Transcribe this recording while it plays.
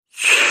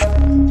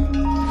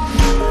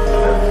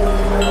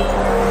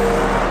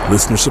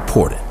Listener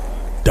supported.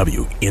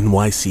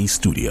 WNYC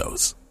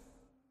Studios.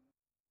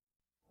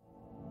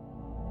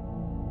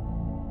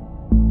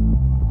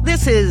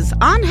 This is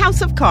On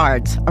House of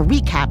Cards, a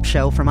recap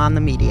show from On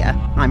the Media.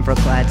 I'm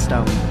Brooke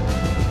Gladstone.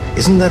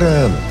 Isn't there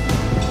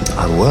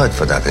a word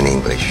for that in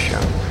English?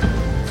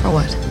 For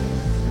what?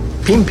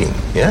 Pimping,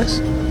 yes?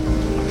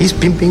 He's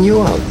pimping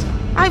you out.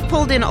 I've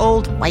pulled in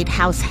old White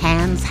House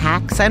hands,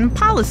 hacks, and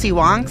policy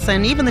wonks,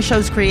 and even the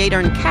show's creator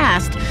and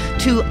cast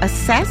to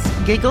assess,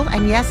 giggle,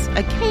 and yes,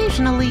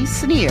 occasionally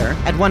sneer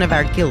at one of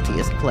our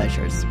guiltiest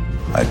pleasures.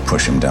 I'd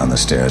push him down the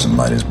stairs and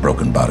light his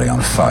broken body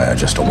on fire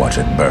just to watch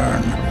it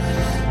burn,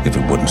 if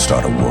it wouldn't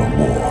start a world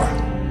war.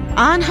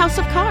 On House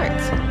of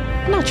Cards,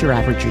 not your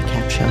average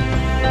recap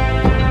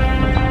show.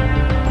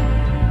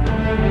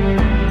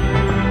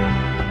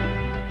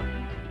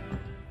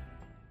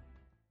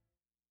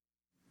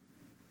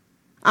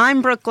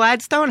 I'm Brooke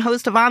Gladstone,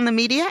 host of On the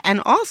Media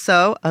and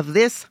also of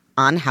this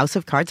On House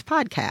of Cards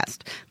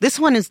podcast. This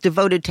one is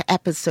devoted to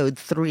episode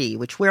 3,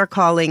 which we're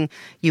calling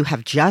You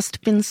Have Just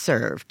Been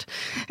Served.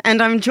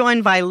 And I'm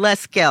joined by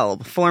Les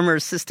Gelb, former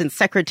Assistant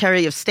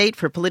Secretary of State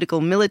for Political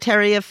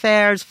Military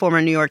Affairs,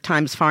 former New York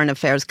Times Foreign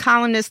Affairs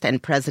columnist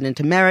and President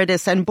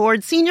Emeritus and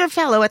Board Senior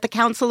Fellow at the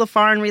Council of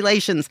Foreign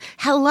Relations.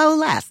 Hello,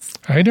 Les.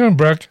 How you doing,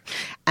 Brooke?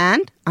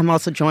 And I'm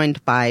also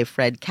joined by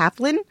Fred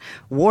Kaplan,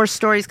 war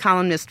stories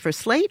columnist for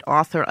Slate,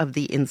 author of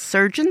The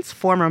Insurgents,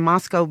 former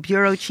Moscow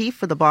bureau chief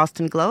for the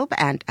Boston Globe,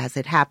 and as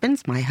it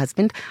happens, my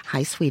husband.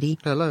 Hi, sweetie.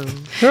 Hello.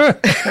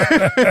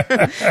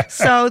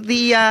 So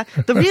the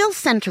real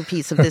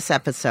centerpiece of this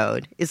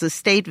episode is a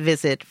state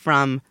visit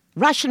from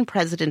Russian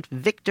President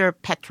Viktor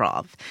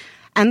Petrov.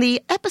 And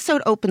the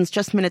episode opens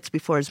just minutes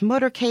before his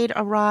motorcade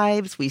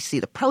arrives. We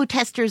see the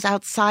protesters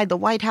outside the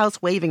White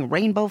House waving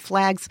rainbow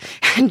flags.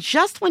 And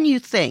just when you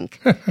think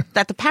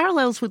that the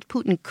parallels with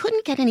Putin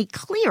couldn't get any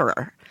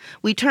clearer,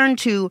 we turn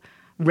to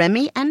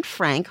Remy and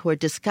Frank, who are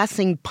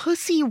discussing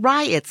Pussy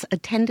Riot's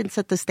attendance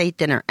at the state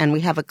dinner. And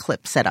we have a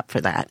clip set up for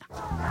that.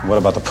 What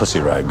about the Pussy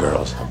Riot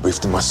girls? I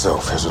briefed them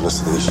myself. Here's a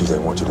list of the issues they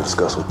want you to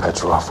discuss with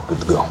Petrov. Good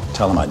to go.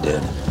 Tell them I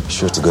did.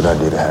 Sure it's a good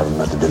idea to have them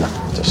at the dinner?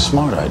 It's a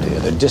smart idea.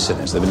 They're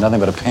dissidents. They've been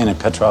nothing but a pain in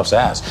Petrov's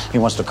ass. He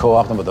wants to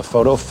co-opt them with a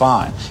photo,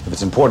 fine. If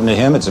it's important to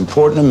him, it's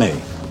important to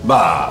me.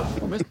 Bob.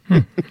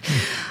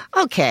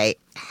 Okay,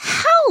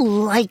 how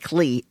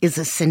likely is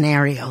a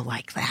scenario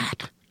like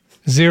that?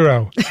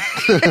 0.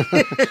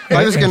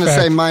 I was going to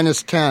say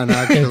 -10,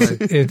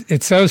 actually.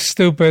 It's so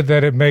stupid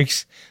that it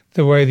makes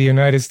the way the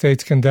United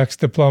States conducts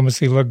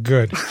diplomacy look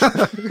good.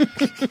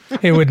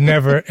 It would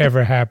never,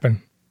 ever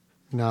happen.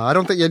 No, I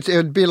don't think it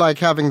would be like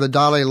having the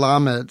Dalai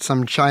Lama at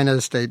some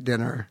China state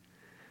dinner.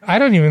 I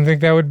don't even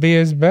think that would be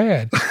as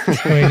bad.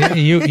 I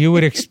mean, you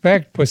would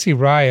expect Pussy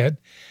Riot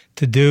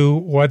to do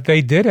what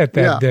they did at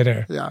that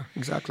dinner. Yeah,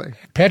 exactly.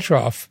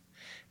 Petrov,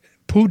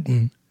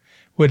 Putin,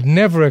 would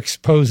never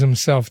expose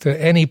himself to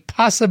any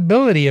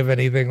possibility of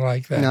anything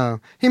like that.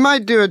 No. He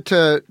might do it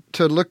to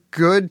look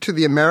good to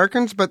the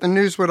Americans, but the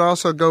news would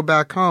also go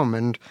back home.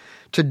 And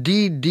to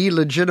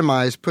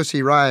delegitimize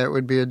Pussy Riot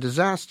would be a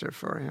disaster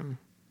for him.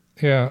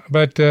 Yeah,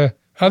 but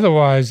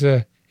otherwise,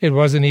 it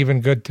wasn't even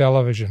good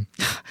television.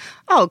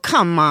 Oh,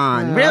 come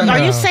on. Really?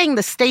 Are you saying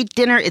the state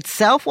dinner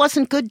itself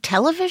wasn't good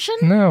television?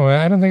 No,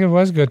 I don't think it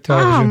was good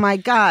television. Oh, my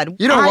God.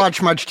 You don't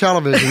watch much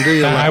television, do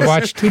you? I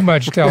watch too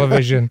much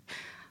television.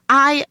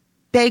 I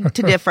beg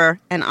to differ,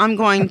 and I'm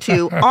going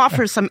to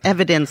offer some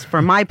evidence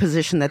for my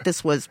position that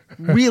this was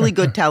really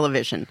good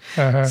television.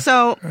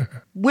 So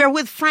we're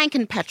with Frank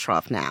and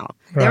Petrov now.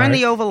 They're in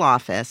the Oval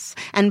Office.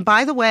 And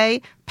by the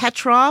way,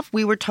 Petrov,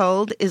 we were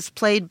told, is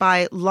played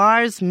by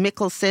Lars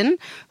Mikkelsen,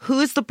 who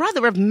is the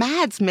brother of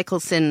Mads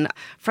Mikkelsen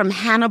from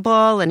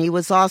Hannibal. And he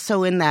was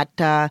also in that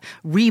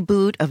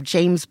reboot of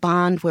James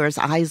Bond where his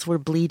eyes were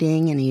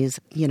bleeding and he's,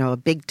 a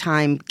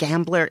big-time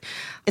gambler.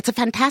 It's a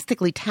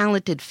fantastically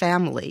talented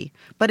family.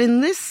 But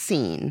in this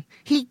scene,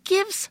 he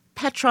gives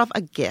Petrov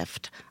a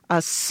gift,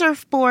 a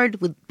surfboard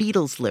with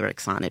Beatles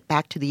lyrics on it,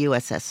 back to the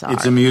USSR.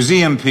 It's a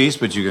museum piece,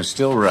 but you can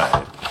still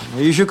ride.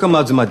 You should come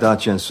out to my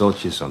dacha in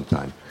Sochi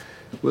sometime.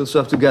 We'll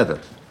surf together.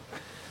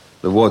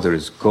 The water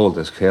is cold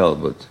as hell,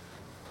 but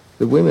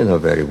the women are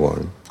very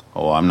warm.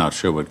 Oh, I'm not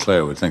sure what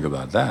Claire would think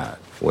about that.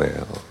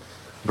 Well,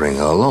 bring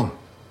her along.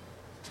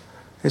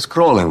 It's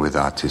crawling with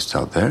artists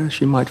out there.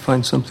 She might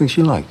find something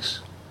she likes.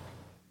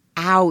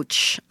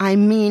 Ouch. I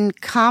mean,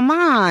 come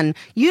on.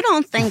 You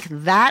don't think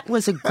that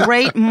was a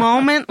great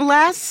moment,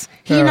 Les?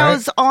 He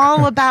knows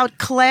all about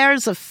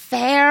Claire's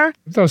affair.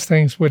 Those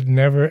things would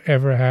never,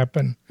 ever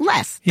happen.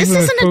 Les, this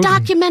isn't a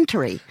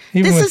documentary.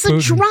 This is a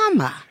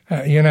drama.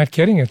 You're not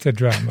kidding, it's a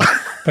drama.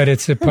 But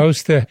it's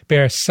supposed to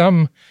bear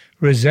some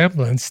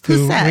resemblance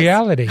to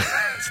reality.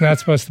 It's not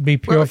supposed to be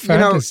pure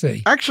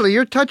fantasy. Actually,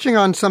 you're touching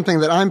on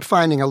something that I'm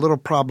finding a little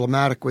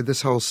problematic with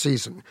this whole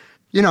season.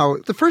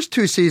 The first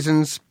 2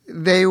 seasons,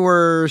 they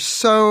were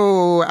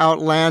so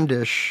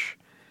outlandish.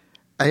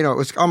 It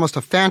was almost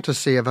a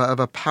fantasy of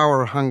a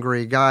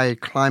power-hungry guy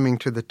climbing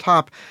to the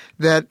top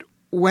that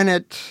when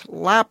it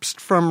lapsed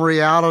from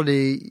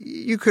reality,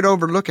 you could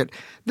overlook it.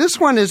 This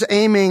one is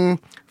aiming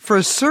for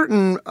a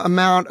certain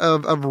amount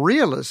of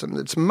realism.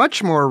 It's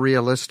much more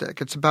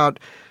realistic. It's about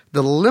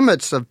the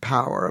limits of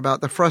power,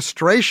 about the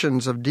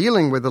frustrations of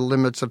dealing with the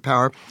limits of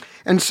power.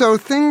 And so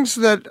things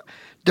that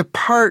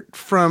depart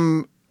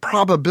from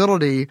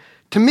probability,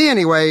 to me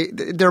anyway,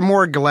 they're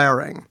more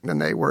glaring than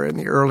they were in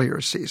the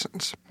earlier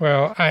seasons.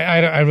 Well,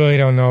 I really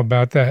don't know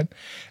about that.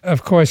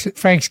 Of course,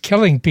 Frank's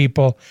killing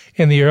people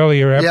in the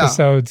earlier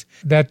episodes.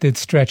 Yeah. That did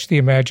stretch the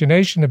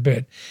imagination a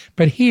bit.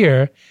 But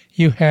here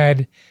you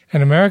had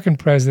an American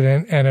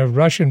president and a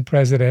Russian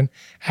president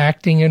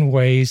acting in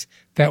ways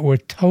that were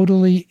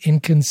totally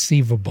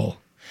inconceivable.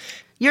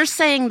 You're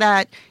saying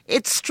that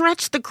it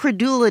stretched the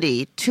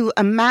credulity to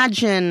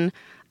imagine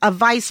a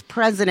vice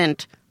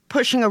president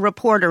pushing a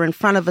reporter in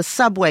front of a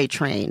subway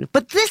train.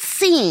 But this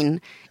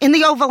scene in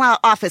the Oval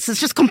Office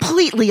is just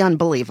completely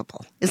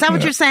unbelievable. Is that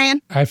what you're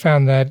saying? I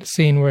found that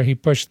scene where he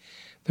pushed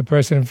the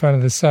person in front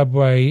of the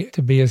subway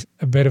to be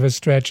a bit of a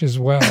stretch as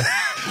well.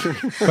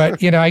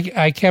 But,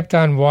 I kept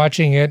on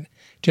watching it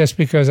just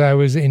because I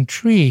was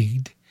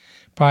intrigued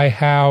by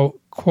how,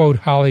 quote,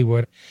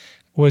 Hollywood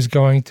was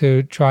going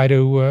to try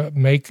to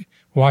make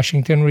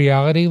Washington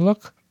reality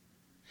look.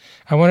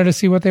 I wanted to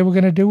see what they were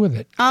going to do with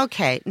it.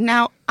 Okay.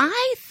 Now,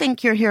 I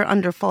think you're here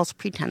under false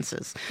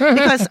pretenses.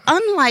 Because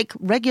unlike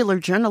regular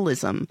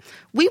journalism,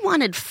 we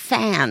wanted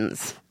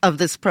fans of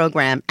this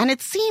program. And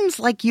it seems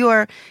like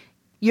you're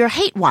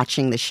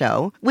hate-watching the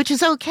show, which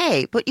is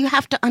okay. But you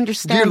have to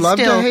understand. Do you love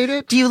to hate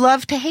it? Do you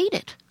love to hate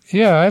it?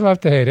 Yeah, I love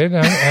to hate it.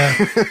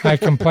 I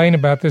complain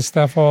about this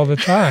stuff all the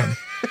time.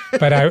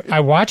 But I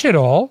watch it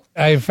all.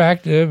 In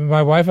fact,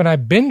 my wife and I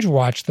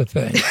binge-watch the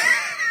thing.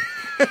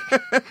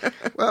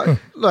 Well,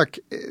 look,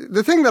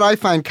 the thing that I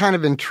find kind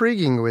of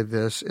intriguing with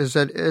this is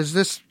that as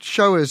this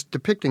show is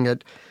depicting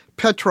it,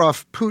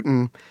 Petrov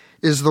Putin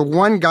is the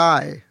one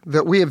guy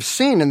that we have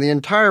seen in the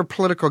entire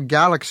political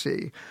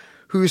galaxy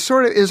who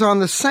sort of is on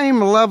the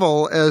same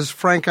level as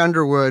Frank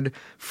Underwood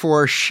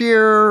for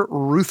sheer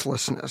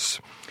ruthlessness.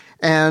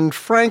 And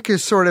Frank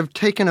is sort of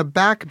taken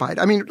aback by it.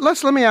 I mean,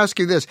 let me ask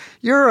you this.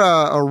 You're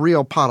a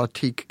real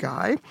politique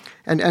guy,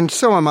 and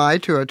so am I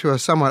to a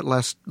somewhat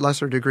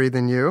lesser degree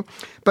than you.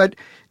 But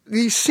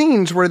these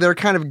scenes where they're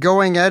kind of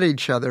going at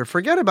each other,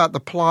 forget about the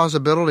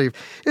plausibility.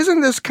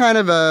 Isn't this kind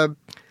of a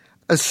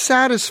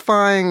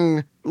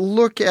satisfying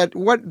look at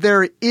what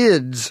their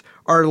ids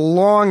are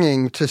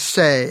longing to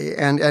say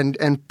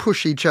and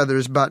push each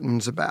other's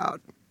buttons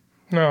about?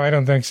 No, I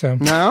don't think so.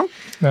 No?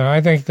 No,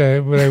 I think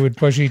that they would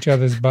push each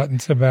other's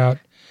buttons about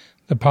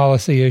the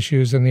policy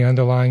issues and the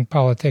underlying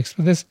politics.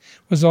 But this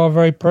was all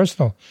very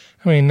personal.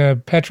 I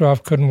mean,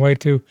 Petrov couldn't wait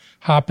to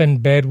hop in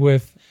bed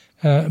with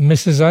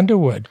Mrs.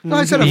 Underwood. No,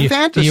 I said a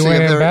fantasy. The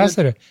UN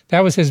ambassador.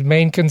 That was his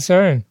main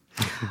concern.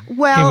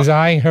 Well, he was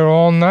eyeing her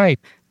all night.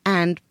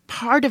 And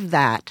part of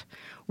that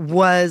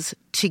was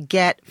to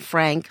get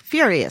Frank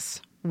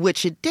furious,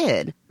 which it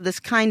did. This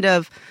kind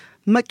of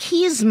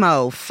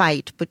machismo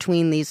fight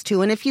between these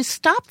two. And if you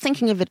stop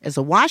thinking of it as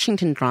a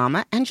Washington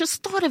drama and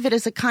just thought of it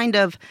as a kind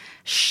of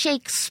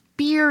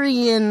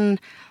Shakespearean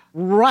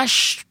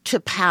rush to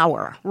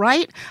power,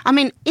 right? I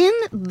mean, in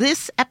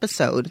this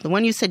episode, the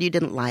one you said you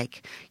didn't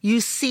like,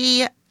 you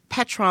see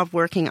Petrov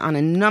working on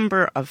a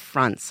number of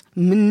fronts,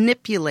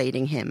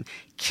 manipulating him,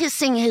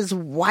 kissing his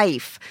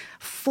wife,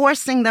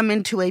 forcing them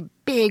into a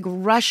big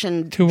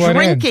Russian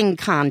drinking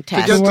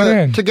contest.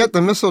 To get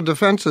the missile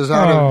defenses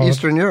out of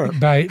Eastern Europe.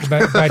 By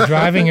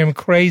driving him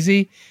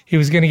crazy, he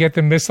was going to get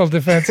the missile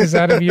defenses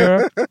out of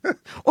Europe?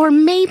 Or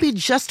maybe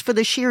just for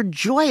the sheer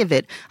joy of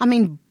it. I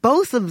mean,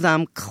 both of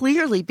them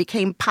clearly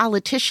became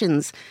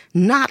politicians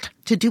not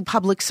to do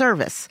public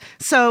service.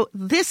 So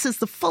this is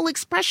the full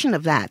expression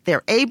of that.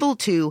 They're able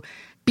to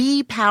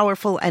be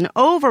powerful and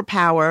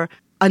overpower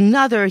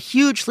another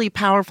hugely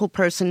powerful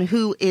person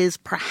who is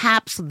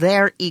perhaps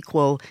their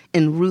equal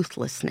in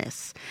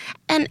ruthlessness.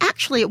 And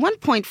actually, at one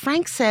point,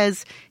 Frank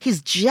says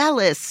he's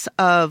jealous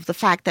of the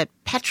fact that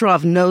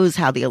Petrov knows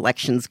how the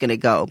election's going to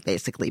go,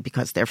 basically,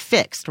 because they're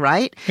fixed,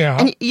 right? Yeah.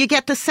 And you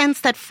get the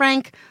sense that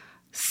Frank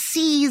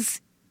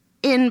sees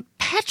in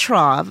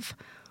Petrov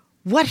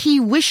what he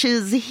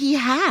wishes he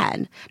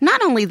had.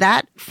 Not only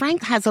that,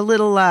 Frank has a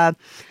little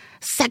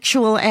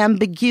sexual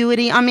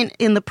ambiguity. I mean,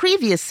 in the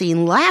previous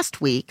scene last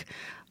week,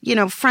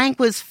 Frank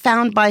was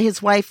found by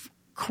his wife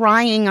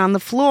crying on the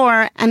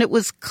floor, and it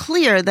was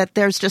clear that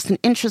there's just an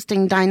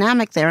interesting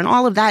dynamic there, and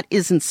all of that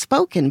isn't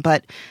spoken,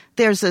 but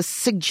there's a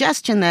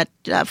suggestion that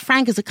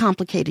Frank is a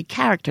complicated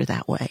character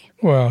that way.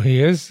 Well,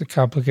 he is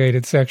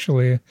complicated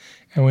sexually,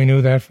 and we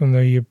knew that from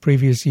the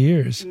previous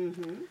years.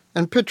 Mm-hmm.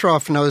 And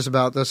Petrov knows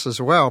about this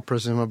as well,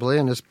 presumably,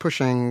 and is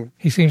pushing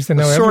he seems to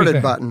know assorted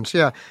everything. Buttons.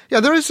 Yeah,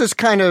 there is this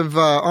kind of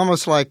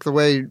almost like the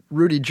way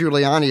Rudy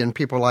Giuliani and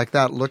people like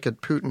that look at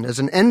Putin as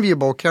an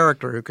enviable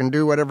character who can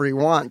do whatever he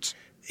wants.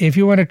 If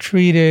you want to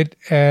treat it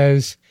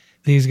as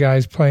these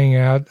guys playing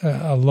out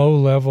a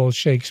low-level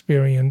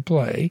Shakespearean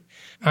play,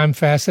 I'm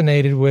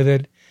fascinated with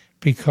it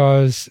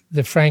because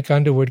the Frank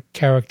Underwood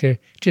character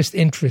just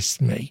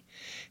interests me.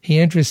 He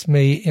interests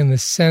me in the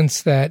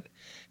sense that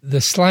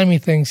the slimy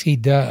things he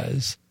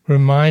does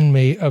remind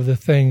me of the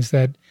things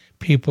that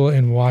people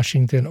in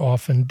Washington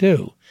often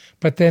do.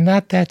 But they're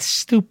not that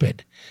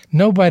stupid.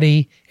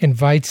 Nobody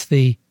invites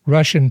the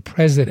Russian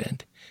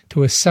president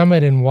to a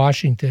summit in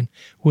Washington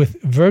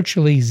with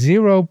virtually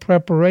zero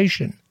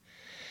preparation.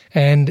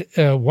 And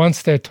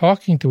once they're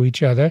talking to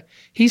each other,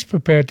 he's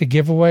prepared to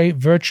give away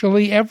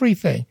virtually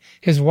everything.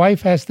 His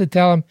wife has to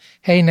tell him,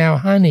 hey, now,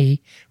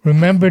 honey,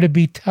 remember to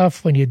be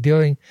tough when you're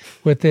dealing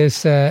with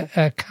this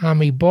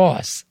commie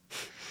boss.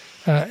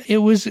 It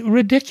was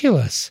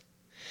ridiculous.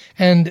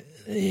 And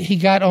he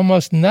got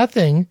almost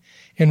nothing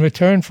in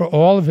return for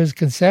all of his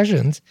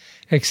concessions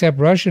except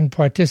Russian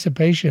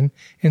participation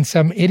in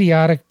some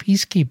idiotic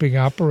peacekeeping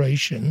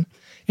operation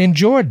in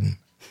Jordan.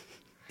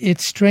 It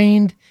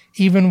strained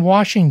even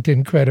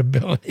Washington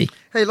credibility.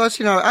 Hey, Les,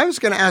 I was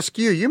going to ask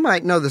you, you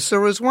might know this. There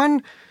was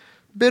one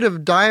bit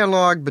of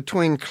dialogue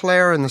between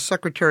Claire and the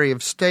Secretary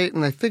of State,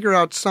 and they figure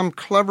out some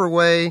clever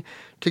way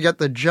to get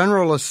the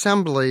General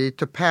Assembly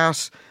to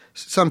pass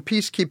some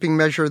peacekeeping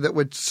measure that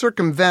would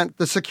circumvent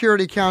the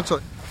Security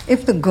Council.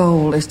 If the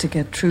goal is to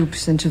get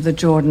troops into the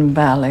Jordan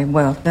Valley,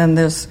 well, then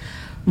there's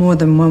more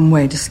than one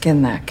way to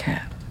skin that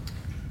cat.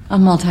 A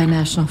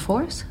multinational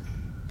force?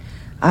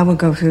 I would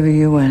go through the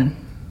UN.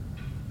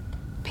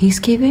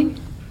 Peacekeeping?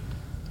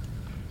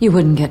 You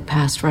wouldn't get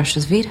past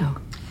Russia's veto.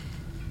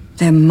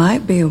 There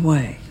might be a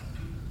way,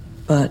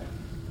 but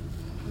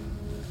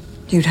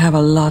you'd have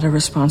a lot of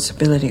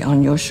responsibility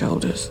on your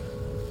shoulders.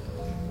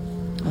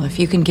 Well, if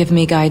you can give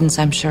me guidance,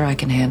 I'm sure I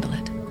can handle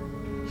it.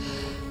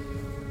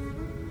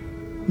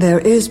 There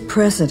is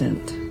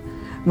precedent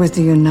with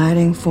the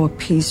Uniting for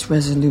Peace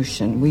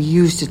resolution. We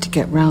used it to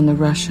get round the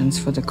Russians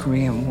for the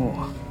Korean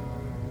War.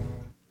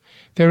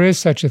 There is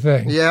such a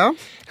thing. Yeah?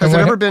 Has it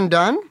ever been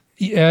done?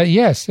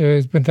 Yes,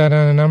 it's been done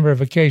on a number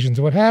of occasions.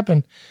 What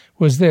happened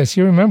was this.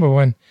 You remember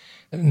when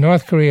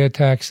North Korea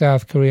attacked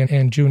South Korea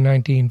in June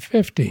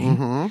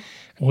 1950,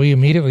 we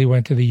immediately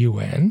went to the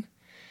UN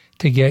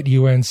to get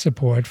UN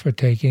support for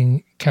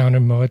taking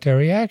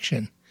counter-military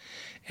action.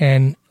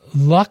 And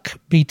luck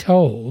be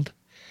told,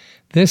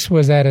 this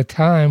was at a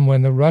time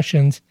when the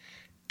Russians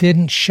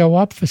didn't show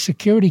up for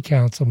Security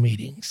Council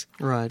meetings.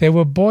 Right. They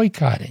were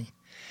boycotting.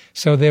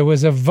 So there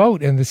was a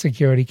vote in the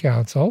Security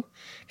Council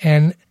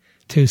and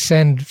to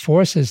send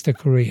forces to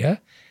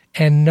Korea,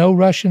 and no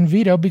Russian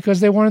veto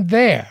because they weren't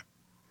there.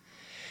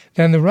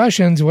 Then the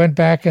Russians went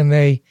back and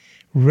they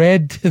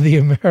read to the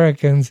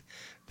Americans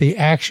the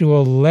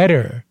actual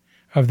letter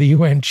of the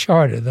UN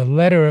Charter, the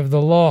letter of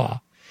the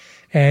law.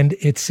 And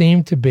it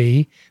seemed to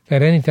be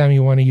that anytime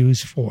you want to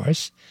use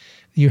force,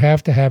 you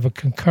have to have a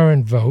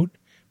concurrent vote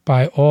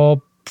by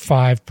all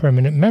 5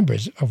 permanent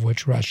members, of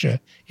which Russia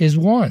is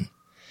one.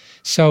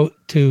 So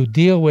to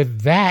deal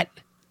with that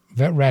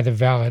rather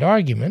valid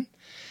argument,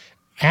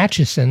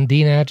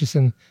 Dean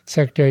Acheson,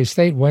 Secretary of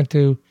State, went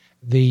to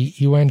the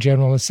UN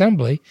General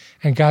Assembly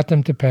and got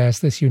them to pass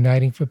this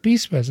Uniting for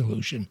Peace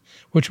resolution,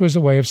 which was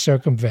a way of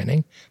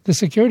circumventing the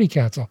Security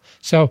Council.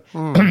 So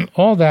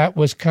all that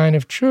was kind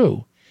of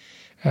true.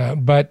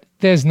 But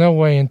there's no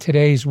way in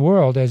today's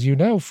world, as you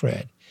know,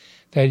 Fred,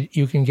 that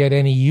you can get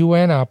any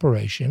UN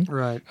operation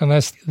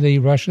unless the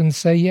Russians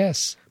say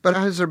yes. But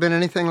has there been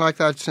anything like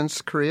that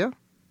since Korea?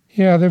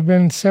 Yeah, there have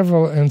been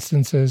several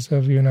instances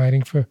of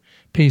Uniting for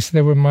Peace.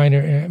 There were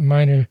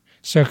minor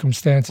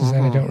circumstances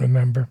that I don't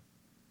remember.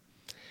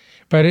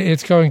 But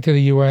it's going to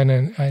the UN,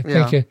 and I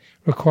think it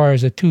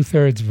requires a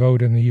 2/3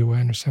 vote in the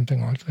UN or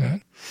something like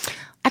that.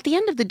 At the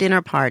end of the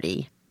dinner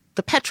party,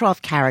 the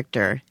Petrov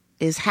character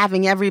is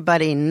having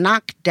everybody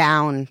knock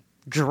down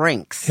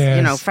drinks,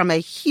 from a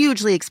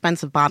hugely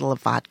expensive bottle of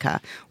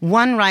vodka,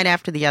 one right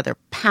after the other,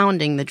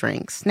 pounding the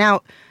drinks.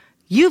 Now,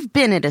 you've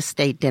been at a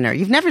state dinner.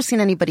 You've never seen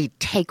anybody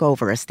take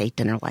over a state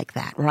dinner like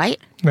that, right?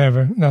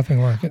 Never.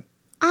 Nothing like it.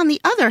 On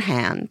the other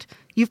hand,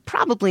 you've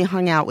probably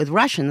hung out with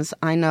Russians.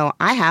 I know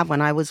I have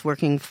when I was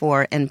working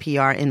for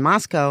NPR in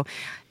Moscow.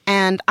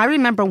 And I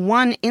remember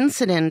one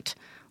incident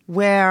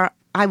where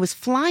I was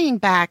flying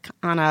back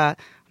on a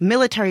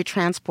military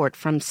transport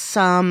from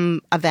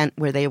some event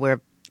where they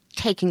were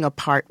taking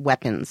apart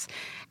weapons.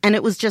 And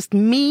it was just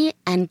me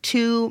and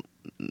 2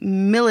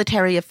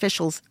 military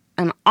officials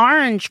and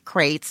orange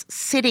crates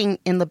sitting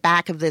in the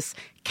back of this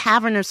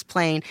cavernous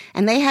plane.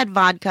 And they had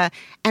vodka,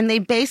 and they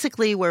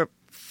basically were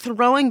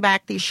throwing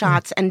back these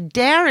shots and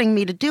daring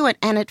me to do it.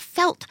 And it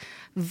felt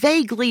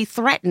vaguely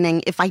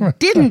threatening if I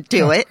didn't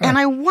do it. And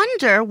I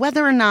wonder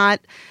whether or not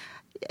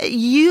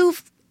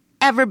you've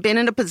ever been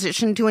in a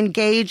position to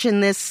engage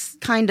in this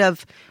kind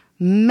of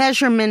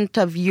measurement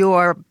of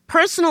your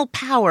personal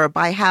power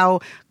by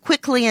how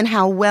quickly and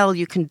how well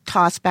you can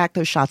toss back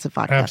those shots of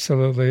vodka.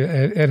 Absolutely.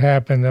 It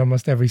happened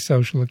almost every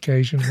social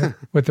occasion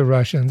with the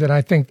Russians. And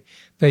I think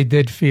they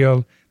did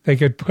feel they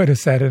could put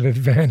us at an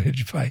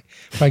advantage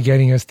by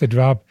getting us to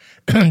drop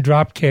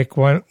kick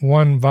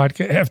one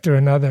vodka after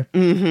another.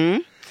 Mm-hmm.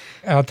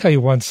 I'll tell you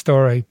one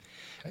story.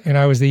 And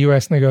I was the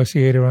U.S.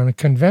 negotiator on the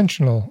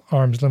conventional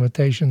arms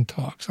limitation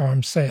talks,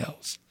 arms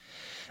sales.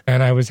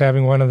 And I was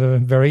having one of the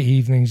very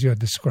evenings you're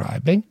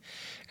describing.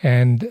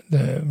 And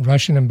the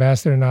Russian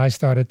ambassador and I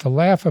started to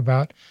laugh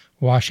about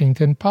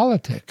Washington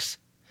politics.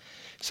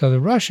 So the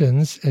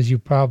Russians, as you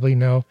probably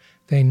know,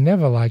 they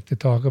never like to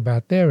talk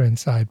about their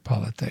inside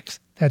politics.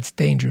 That's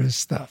dangerous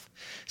stuff.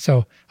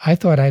 So I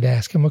thought I'd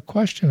ask him a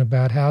question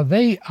about how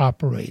they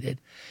operated.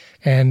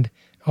 And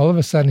all of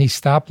a sudden he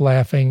stopped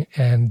laughing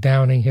and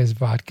downing his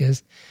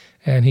vodkas.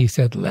 And he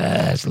said,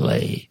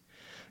 "Leslie,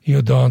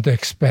 you don't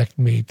expect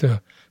me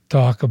to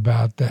talk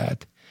about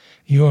that.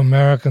 You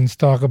Americans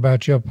talk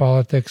about your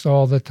politics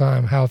all the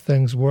time, how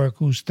things work,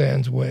 who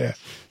stands where.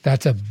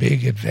 That's a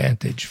big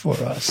advantage for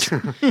us.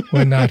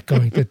 We're not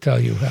going to tell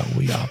you how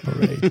we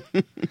operate."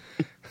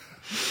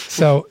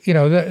 So,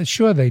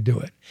 sure they do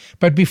it.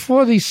 But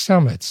before these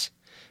summits,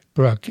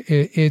 Brooke,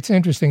 it's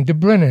interesting.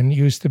 Dobrynin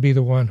used to be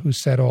the one who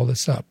set all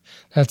this up.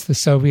 That's the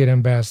Soviet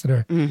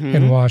ambassador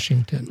in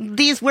Washington.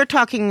 We're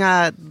talking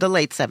the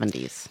late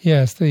 70s.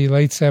 Yes, the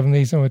late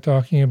 70s, and we're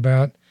talking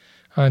about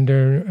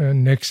under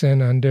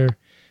Nixon, under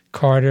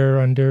Carter,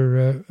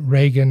 under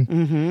Reagan.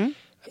 Mm-hmm.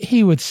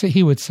 He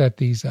would set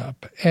these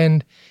up.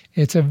 And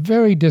it's a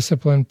very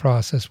disciplined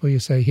process where you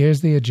say, here's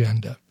the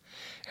agenda.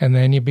 And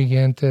then you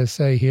begin to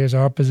say, here's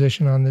our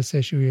position on this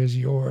issue, here's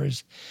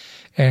yours.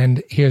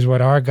 And here's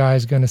what our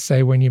guy's going to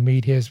say when you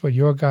meet, here's what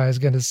your guy is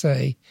going to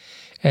say.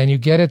 And you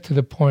get it to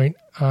the point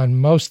on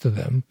most of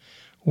them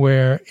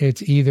where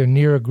it's either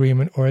near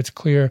agreement or it's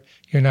clear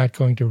you're not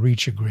going to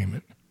reach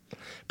agreement,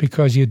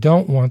 because you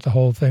don't want the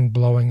whole thing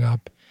blowing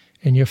up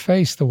in your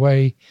face the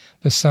way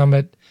the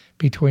summit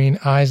between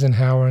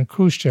Eisenhower and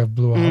Khrushchev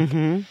blew up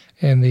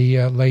in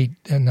the late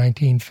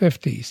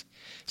 1950s.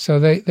 So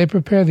they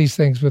prepare these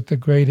things with the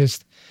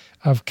greatest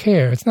of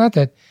care. It's not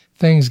that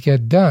things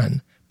get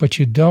done, but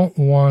you don't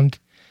want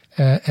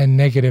a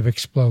negative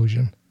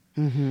explosion.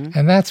 Mm-hmm.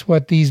 And that's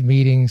what these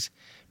meetings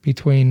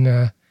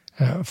between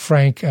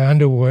Frank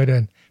Underwood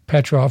and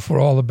Petrov were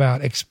all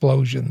about,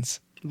 explosions.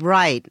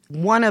 Right.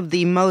 One of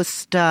the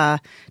most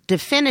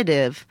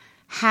definitive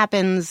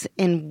happens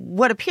in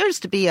what appears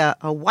to be a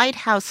White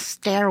House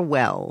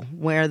stairwell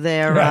where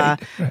they're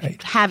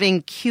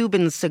having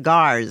Cuban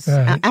cigars.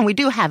 Right. And we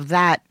do have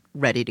that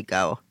ready to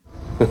go.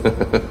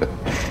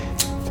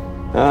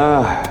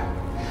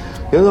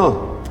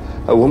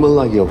 A woman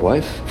like your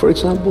wife, for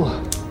example,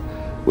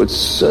 would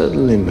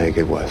certainly make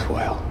it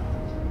worthwhile.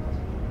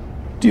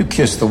 Do you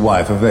kiss the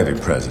wife of every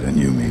president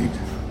you meet?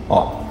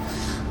 Oh,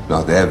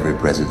 not every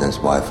president's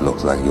wife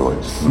looks like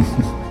yours.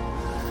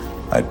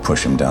 I'd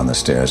push him down the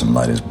stairs and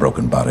light his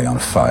broken body on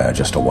fire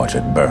just to watch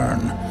it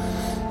burn,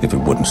 if it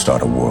wouldn't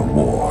start a world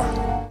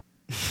war.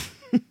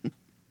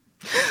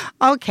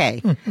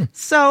 Okay.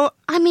 So,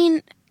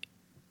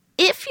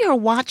 if you're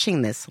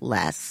watching this,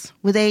 Les,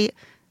 with a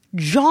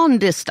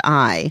jaundiced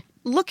eye,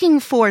 looking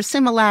for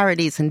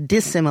similarities and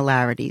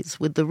dissimilarities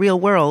with the real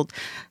world,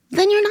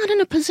 then you're not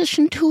in a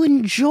position to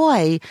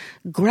enjoy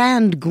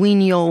grand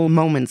guignol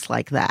moments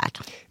like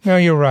that. No,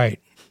 you're right.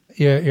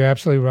 You're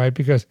absolutely right,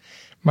 because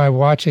my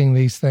watching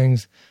these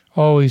things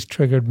always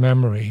triggered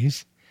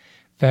memories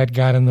that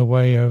got in the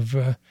way of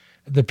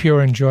the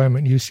pure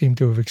enjoyment you seem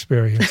to have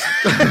experienced.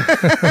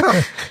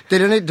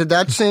 Did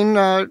that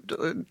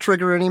scene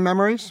trigger any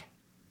memories?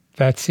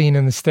 That scene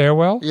in the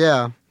stairwell?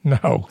 Yeah.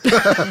 No.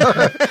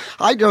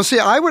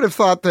 I would have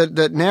thought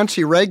that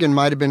Nancy Reagan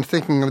might have been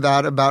thinking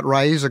about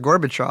Raisa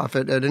Gorbachev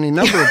at any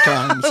number of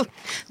times.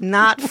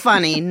 Not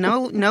funny.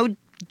 No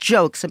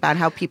jokes about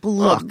how people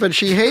look. But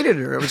she hated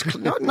her. It was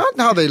not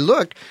how they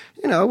looked.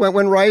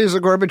 When Raisa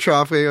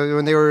Gorbachev,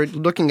 when they were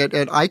looking at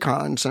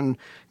icons, and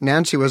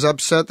Nancy was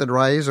upset that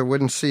Raisa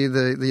wouldn't see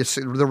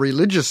the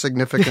religious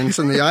significance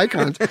in the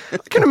icons. I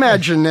can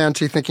imagine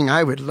Nancy thinking,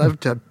 I would love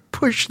to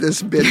push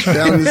this bitch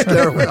down the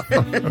stairwell.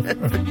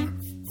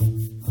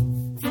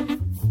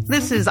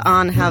 This is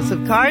On House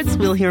of Cards.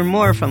 We'll hear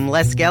more from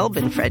Les Gelb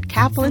and Fred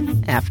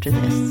Kaplan after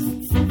this.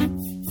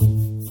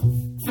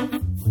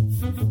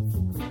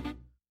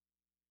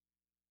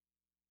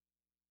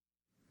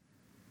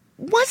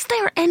 Was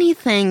there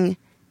anything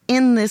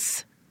in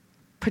this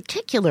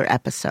particular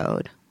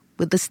episode,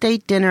 with the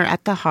state dinner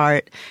at the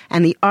heart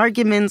and the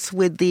arguments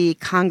with the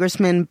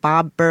Congressman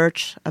Bob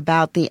Birch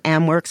about the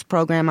AmWorks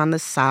program on the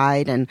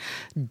side and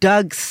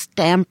Doug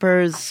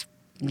Stamper's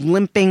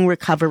limping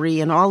recovery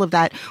and all of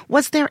that,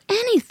 was there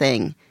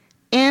anything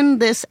in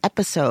this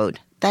episode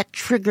that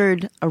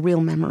triggered a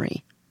real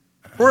memory?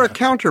 Or a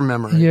counter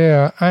memory?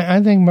 Yeah, I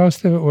think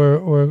most of it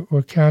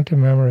were counter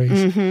memories.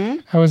 Mm-hmm.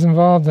 I was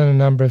involved in a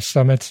number of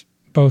summits,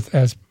 both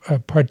as a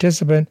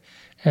participant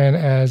and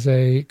as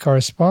a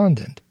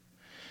correspondent.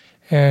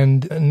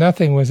 And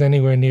nothing was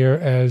anywhere near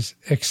as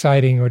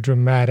exciting or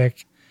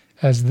dramatic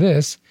as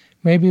this,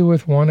 maybe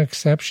with one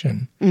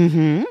exception.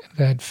 Mm-hmm.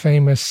 That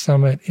famous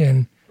summit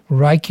in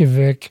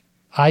Reykjavik,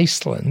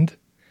 Iceland,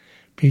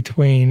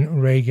 between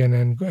Reagan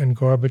and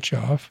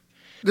Gorbachev.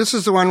 This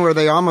is the one where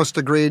they almost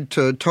agreed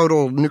to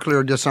total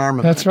nuclear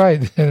disarmament. That's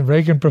right.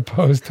 Reagan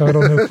proposed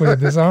total nuclear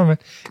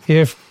disarmament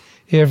if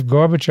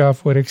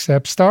Gorbachev would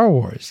accept Star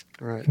Wars,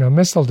 right.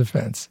 Missile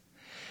defense.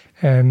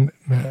 And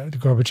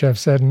Gorbachev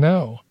said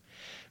no.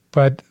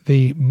 But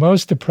the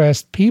most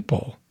depressed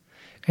people,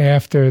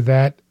 after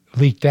that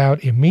leaked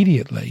out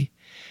immediately,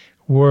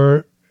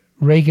 were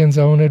Reagan's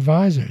own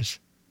advisors.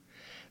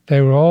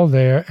 They were all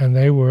there, and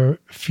they were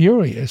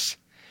furious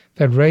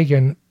that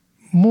Reagan,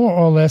 more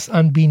or less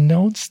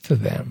unbeknownst to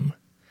them,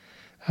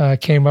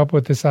 came up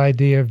with this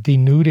idea of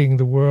denuding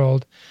the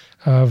world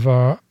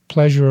of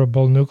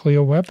pleasurable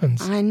nuclear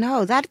weapons. I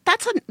know. That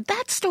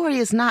story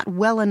is not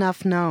well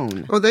enough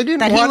known. Well, they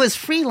didn't he was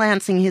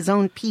freelancing his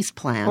own peace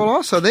plan. Well,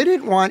 also, they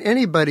didn't want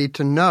anybody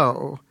to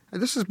know.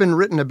 This has been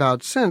written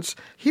about since.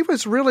 He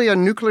was really a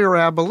nuclear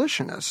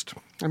abolitionist.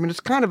 I mean,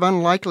 it's kind of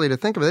unlikely to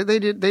think of it. They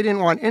didn't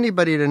want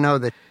anybody to know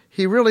that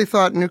he really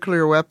thought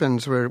nuclear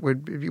weapons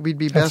we'd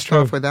be best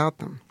off without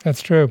them.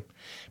 That's true.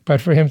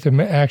 But for him to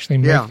actually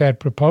make that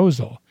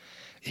proposal,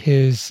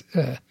 his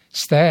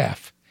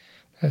staff,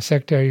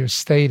 Secretary of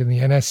State and the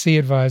NSC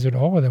advisor, and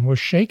all of them were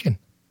shaken.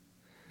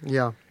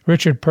 Yeah.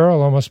 Richard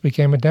Pearl almost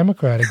became a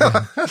Democrat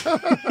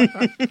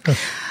again.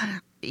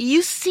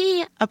 You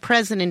see a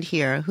president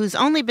here who's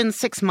only been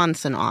 6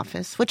 months in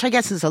office, which I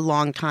guess is a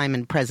long time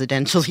in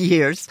presidential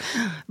years.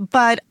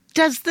 But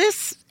does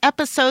this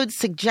episode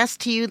suggest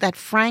to you that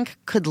Frank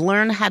could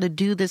learn how to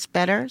do this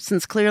better,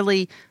 since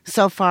clearly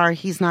so far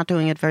he's not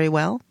doing it very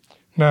well?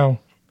 No.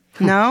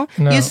 No?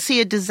 No. You see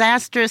a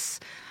disastrous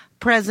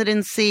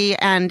presidency,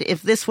 and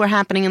if this were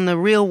happening in the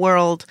real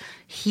world,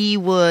 he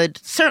would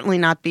certainly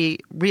not be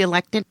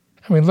reelected.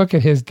 I mean, look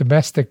at his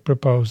domestic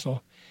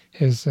proposal,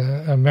 his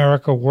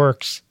America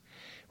Works,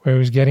 where he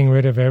was getting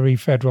rid of every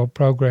federal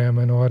program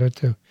in order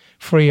to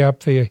free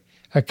up the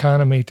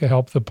economy to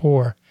help the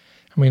poor.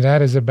 I mean,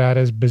 that is about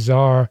as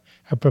bizarre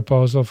a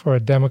proposal for a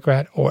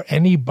Democrat or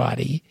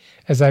anybody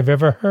as I've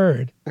ever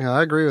heard. Yeah,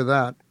 I agree with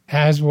that.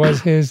 As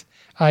was his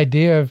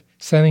idea of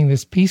sending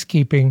this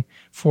peacekeeping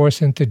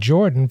force into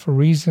Jordan for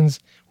reasons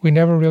we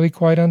never really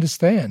quite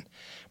understand.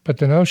 But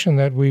the notion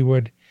that we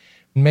would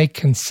make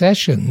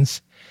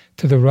concessions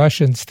to the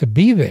Russians to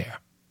be there,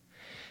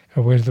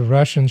 where the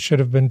Russians should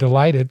have been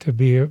delighted to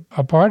be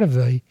a part of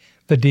the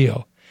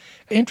deal.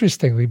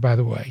 Interestingly, by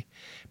the way,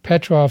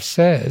 Petrov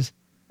says,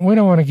 we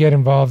don't want to get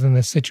involved in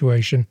this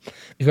situation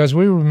because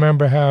we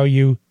remember how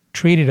you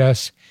treated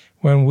us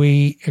when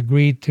we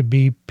agreed to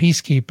be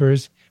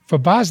peacekeepers for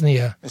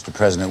Bosnia. Mr.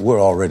 President,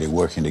 we're already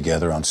working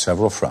together on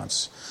several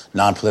fronts.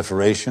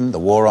 Non-proliferation, the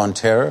war on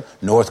terror,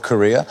 North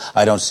Korea.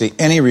 I don't see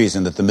any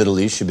reason that the Middle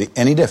East should be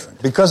any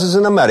different. Because it's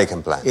an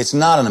American plan. It's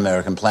not an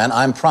American plan.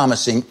 I'm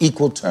promising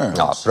equal terms.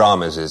 No,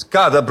 promises.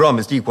 Carter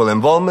promised equal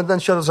involvement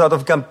and shut us out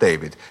of Camp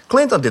David.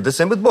 Clinton did the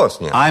same with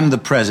Bosnia. I'm the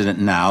president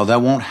now.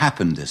 That won't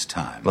happen this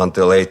time.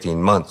 Until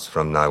 18 months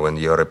from now when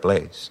you're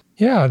replaced.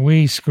 Yeah,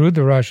 we screwed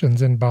the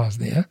Russians in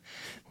Bosnia.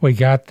 We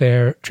got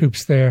their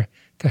troops there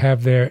to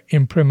have their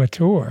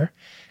imprimatur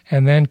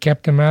and then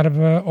kept them out of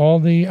all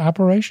the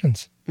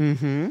operations.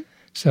 Mm-hmm.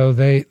 So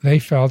they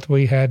felt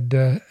we had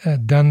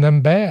done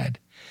them bad.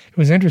 It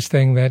was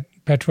interesting that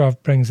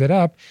Petrov brings it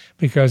up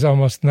because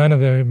almost none of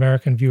the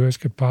American viewers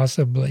could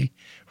possibly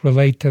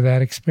relate to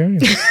that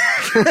experience.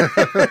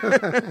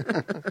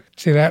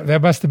 See,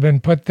 that must have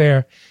been put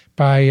there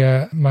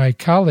by my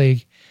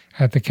colleague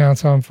at the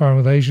Council on Foreign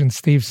Relations,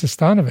 Steve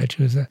Sestanovich,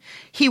 who's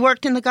He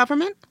worked in the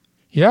government?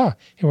 Yeah,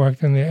 he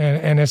worked in the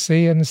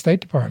NSC and the State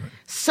Department.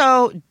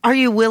 So are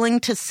you willing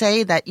to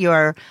say that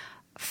your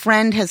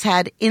friend has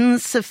had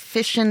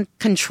insufficient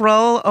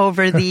control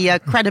over the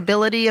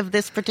credibility of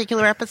this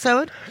particular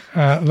episode?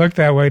 Looked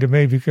that way to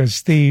me because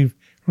Steve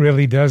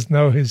really does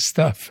know his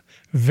stuff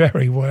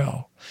very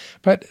well.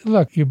 But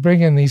look, you bring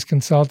in these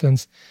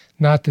consultants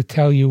not to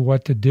tell you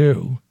what to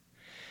do,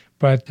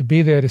 but to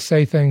be there to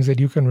say things that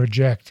you can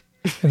reject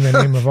in the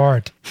name of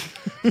art.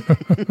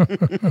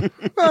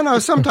 Well, no,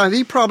 sometimes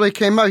he probably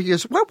came up, he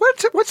goes,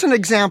 what's an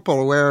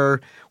example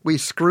where we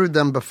screwed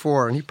them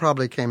before? And he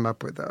probably came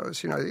up with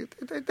those. You know,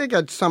 they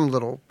got some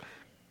little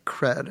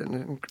cred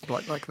and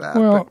like that.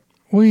 Well,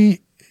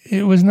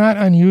 it was not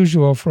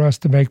unusual for us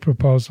to make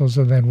proposals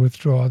and then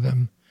withdraw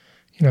them,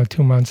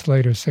 2 months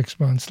later, 6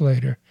 months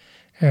later.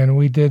 And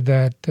we did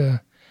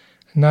that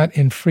not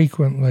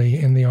infrequently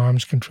in the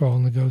arms control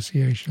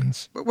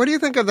negotiations. But what do you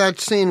think of that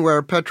scene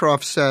where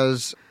Petrov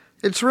says,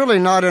 it's really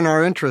not in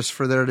our interest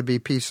for there to be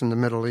peace in the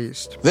Middle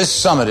East? This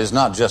summit is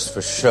not just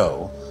for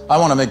show. I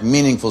want to make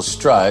meaningful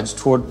strides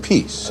toward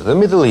peace. The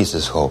Middle East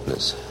is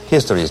hopeless.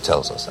 History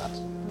tells us that.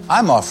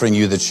 I'm offering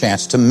you the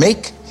chance to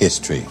make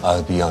history.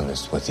 I'll be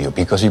honest with you,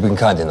 because you've been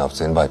kind enough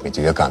to invite me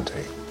to your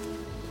country.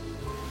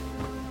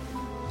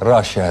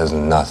 Russia has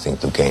nothing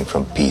to gain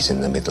from peace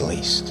in the Middle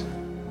East.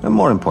 And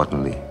more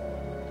importantly,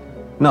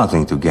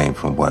 nothing to gain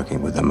from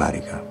working with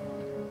America.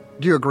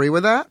 Do you agree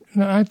with that?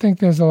 No, I think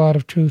there's a lot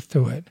of truth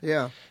to it.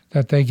 Yeah.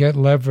 That they get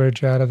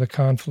leverage out of the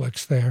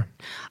conflicts there.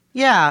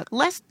 Yeah.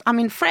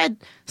 Fred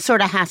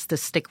sort of has to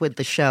stick with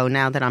the show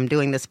now that I'm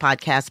doing this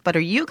podcast, but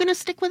are you going to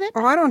stick with it?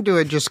 Oh, I don't do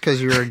it just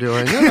because you're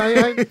doing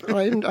it.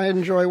 I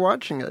enjoy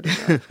watching it.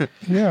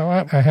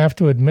 Yeah, I have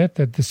to admit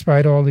that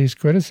despite all these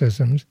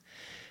criticisms,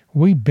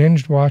 we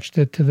binged watched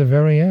it to the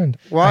very end.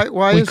 Why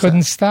we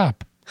couldn't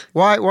stop.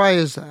 Why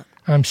is that?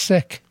 I'm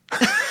sick.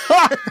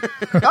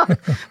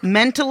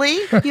 Mentally,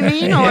 you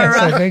mean? Yes,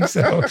 I think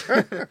so.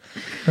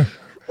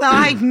 Well,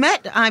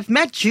 I've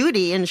met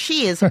Judy, and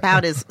she is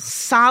about as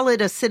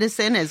solid a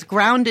citizen, as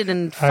grounded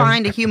and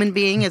fine a human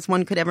being as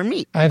one could ever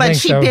meet. But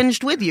she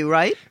binged with you,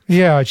 right?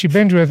 Yeah, she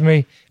binged with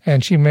me,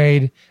 and she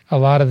made a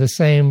lot of the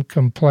same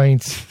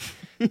complaints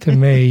to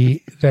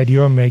me that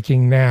you're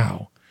making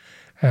now.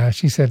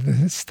 She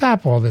said,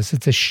 "Stop all this.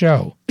 It's a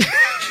show."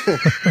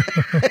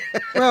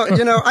 Well,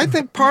 I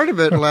think part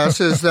of it,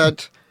 Les, is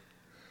that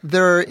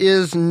there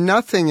is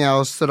nothing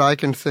else that I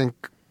can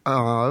think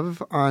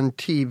of on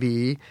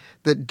TV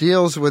that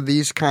deals with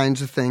these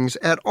kinds of things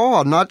at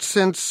all, not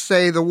since,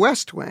 say, The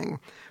West Wing.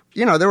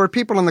 There were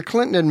people in the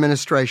Clinton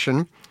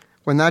administration,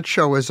 when that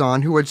show was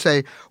on, who would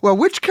say, well,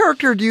 which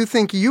character do you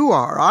think you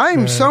are?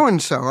 I'm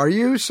so-and-so. Are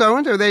you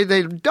so-and-so?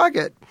 They dug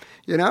it,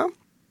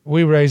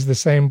 We raised the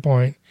same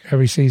point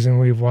every season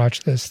we've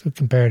watched this,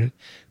 compared it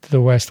to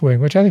The West Wing,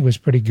 which I think was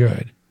pretty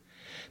good.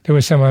 There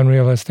were some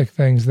unrealistic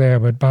things there,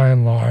 but by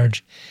and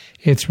large,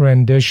 its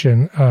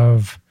rendition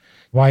of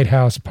White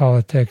House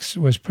politics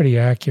was pretty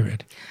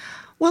accurate.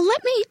 Well,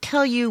 let me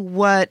tell you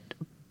what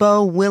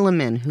Beau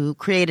Willimon, who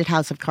created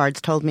House of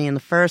Cards, told me in the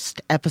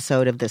first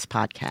episode of this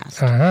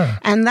podcast. Uh-huh.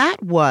 And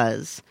that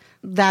was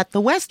that The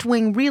West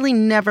Wing really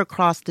never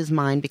crossed his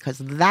mind because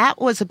that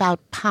was about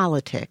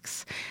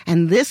politics,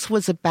 and this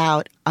was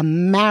about a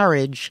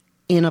marriage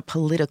in a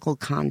political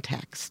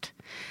context.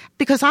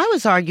 Because I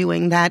was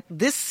arguing that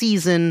this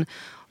season,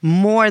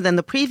 more than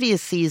the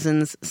previous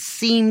seasons,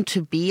 seemed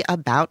to be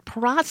about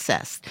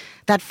process,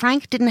 that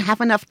Frank didn't have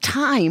enough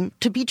time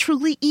to be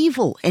truly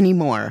evil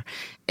anymore.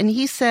 And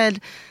he said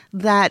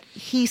that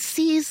he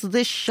sees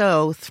this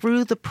show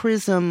through the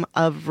prism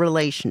of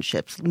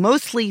relationships,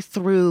 mostly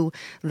through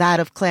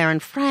that of Claire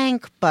and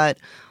Frank, but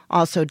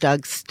also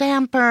Doug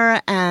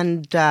Stamper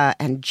and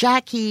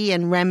Jackie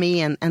and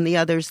Remy and the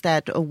others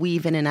that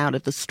weave in and out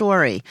of the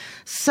story.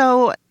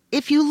 So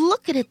if you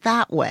look at it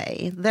that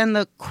way, then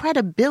the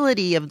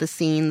credibility of the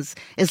scenes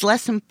is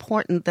less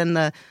important than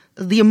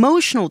the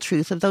emotional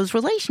truth of those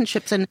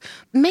relationships. And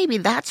maybe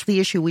that's the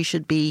issue we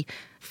should be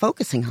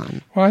focusing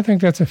on. Well, I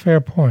think that's a fair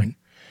point.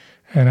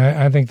 And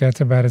I think that's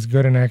about as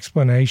good an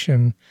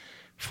explanation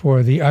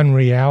for the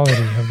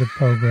unreality of the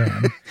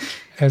program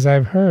as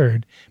I've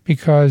heard.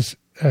 Because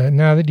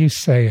now that you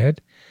say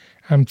it,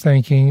 I'm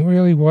thinking,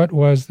 really, what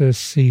was this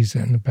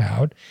season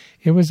about?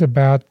 It was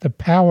about the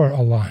power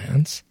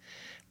alliance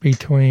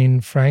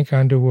between Frank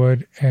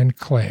Underwood and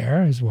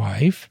Claire, his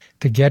wife,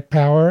 to get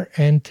power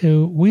and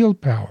to wield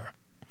power.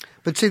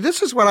 But see,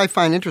 this is what I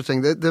find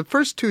interesting. The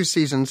first two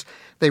seasons,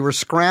 they were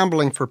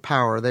scrambling for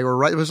power.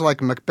 It was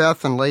like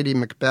Macbeth and Lady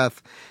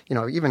Macbeth,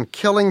 even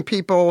killing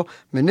people,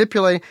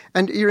 manipulating.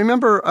 And you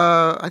remember,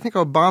 I think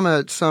Obama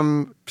at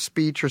some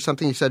speech or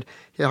something, he said,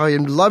 he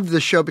loved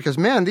this show because,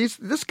 man,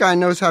 this guy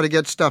knows how to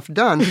get stuff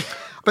done.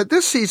 But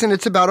this season,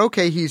 it's about,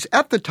 okay, he's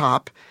at the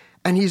top,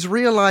 and he's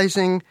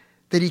realizing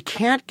that he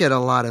can't get a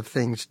lot of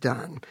things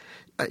done.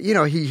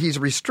 He's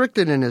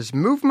restricted in his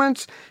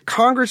movements.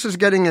 Congress is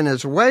getting in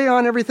his way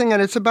on everything,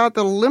 and it's about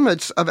the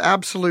limits of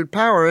absolute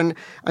power. And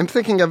I'm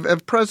thinking of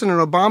if President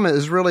Obama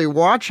is really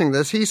watching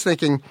this, he's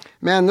thinking,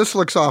 man, this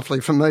looks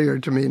awfully familiar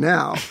to me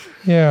now.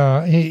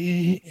 Yeah,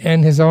 he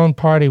and his own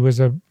party was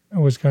going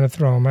to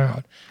throw him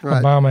out.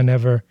 Right. Obama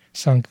never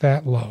sunk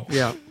that low.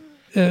 Yeah.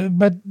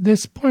 But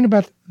this point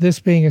about this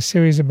being a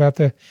series about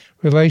the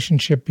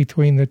relationship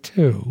between the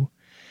two,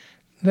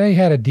 they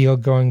had a deal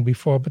going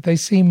before, but they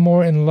seemed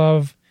more in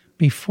love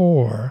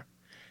before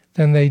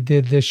than they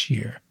did this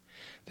year.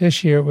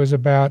 This year it was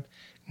about,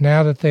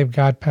 now that they've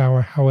got power,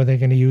 how are they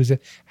going to use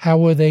it?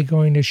 How are they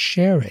going to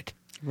share it?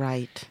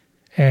 Right.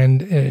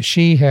 And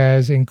she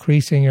has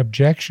increasing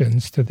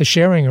objections to the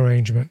sharing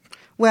arrangement.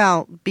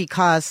 Well,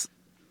 because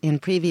in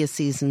previous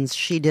seasons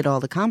she did all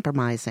the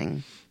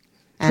compromising.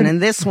 And in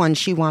this one,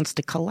 she wants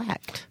to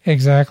collect.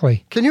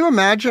 Exactly. Can you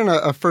imagine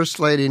a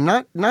first lady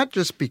not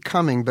just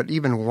becoming, but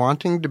even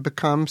wanting to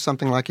become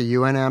something like a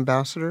UN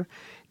ambassador?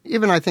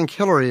 Even I think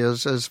Hillary,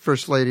 as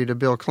first lady to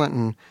Bill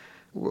Clinton,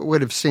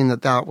 would have seen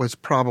that was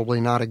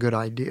probably not a good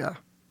idea.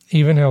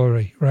 Even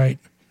Hillary, right.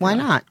 Why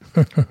not?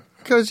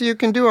 Because you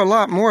can do a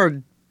lot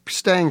more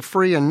staying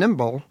free and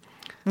nimble.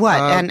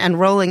 What, and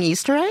rolling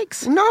Easter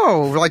eggs?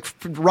 No, like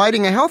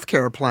writing a health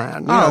care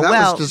plan. That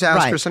was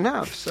disastrous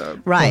enough. So.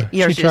 Right.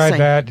 Well, she tried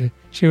that.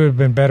 She would have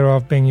been better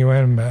off being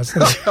UN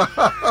ambassador.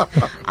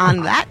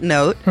 On that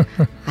note,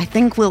 I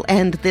think we'll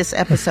end this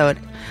episode.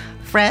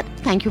 Fred,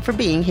 thank you for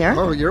being here.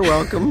 Oh, you're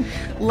welcome.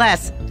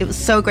 Les, it was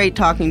so great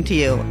talking to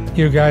you.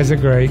 You guys are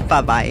great.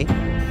 Bye-bye.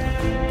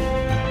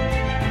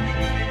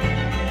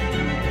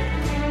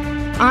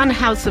 On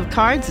House of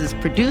Cards is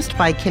produced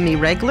by Kimmy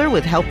Regler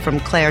with help from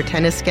Claire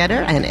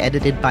Tennisgetter and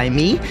edited by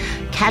me.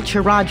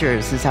 Katja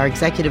Rogers is our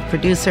executive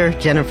producer.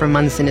 Jennifer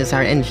Munson is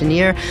our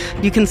engineer.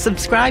 You can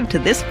subscribe to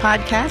this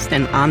podcast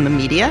and On the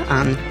Media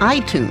on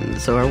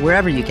iTunes or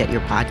wherever you get your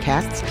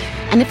podcasts.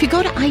 And if you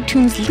go to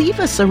iTunes, leave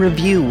us a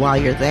review while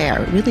you're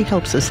there. It really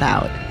helps us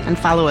out. And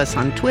follow us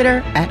on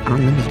Twitter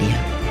 @OnTheMedia.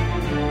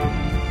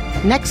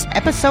 Next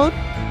episode,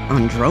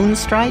 on drone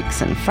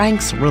strikes and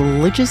Frank's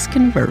religious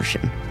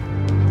conversion.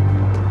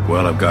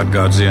 Well, I've got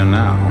God's ear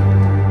now.